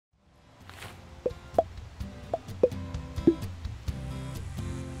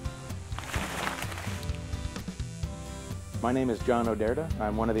My name is John Oderda.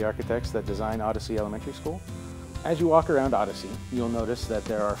 I'm one of the architects that designed Odyssey Elementary School. As you walk around Odyssey, you'll notice that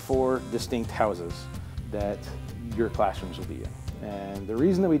there are 4 distinct houses that your classrooms will be in. And the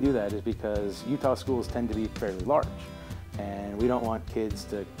reason that we do that is because Utah schools tend to be fairly large, and we don't want kids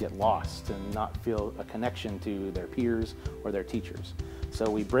to get lost and not feel a connection to their peers or their teachers. So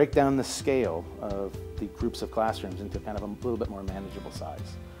we break down the scale of the groups of classrooms into kind of a little bit more manageable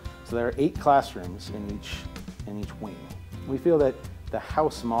size. So there are 8 classrooms in each wing. We feel that the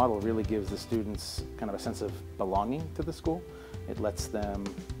house model really gives the students kind of a sense of belonging to the school. It lets them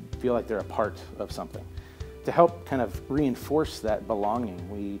feel like they're a part of something. To help kind of reinforce that belonging,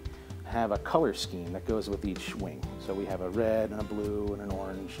 we have a color scheme that goes with each wing. So we have a red and a blue and an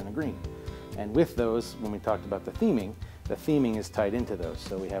orange and a green. And with those, when we talked about the theming is tied into those.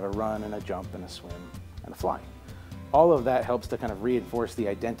 So we have a run and a jump and a swim and a fly. All of that helps to kind of reinforce the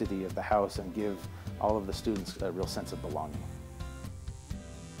identity of the house and give all of the students a real sense of belonging.